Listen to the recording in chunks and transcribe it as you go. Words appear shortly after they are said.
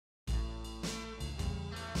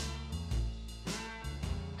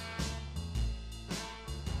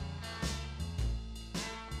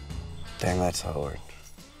Damn, that's hard.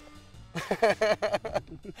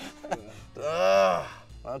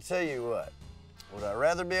 I'll tell you what. Would I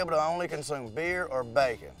rather be able to only consume beer or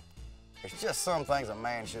bacon? There's just some things a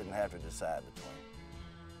man shouldn't have to decide between.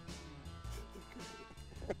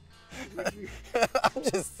 I'm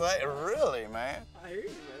just saying, really, man. I hear you,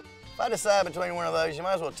 man. If I decide between one of those, you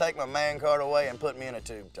might as well take my man card away and put me in a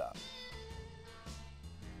tube top.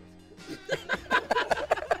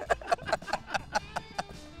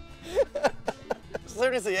 As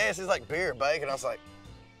soon as he asked, he's like, beer or bacon, I was like,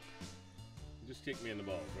 Just kick me in the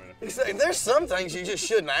balls, right? he's saying, there's some things you just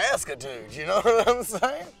shouldn't ask a dude, you know what I'm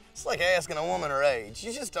saying? It's like asking a woman her age.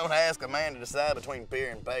 You just don't ask a man to decide between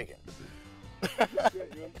beer and bacon.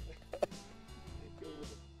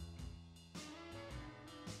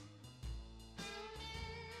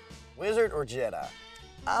 Wizard or Jedi?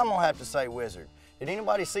 I'm gonna have to say wizard. Did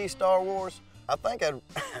anybody see Star Wars? I think I'd...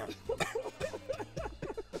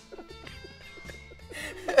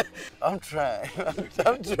 I'm trying.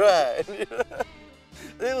 I'm trying.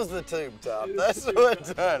 It was the tube top. That's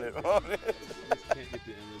what done it, wasn't it? Can't get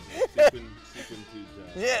the image of sequin tube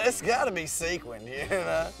top. Yeah, it's gotta be sequined, you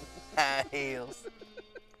know? High heels.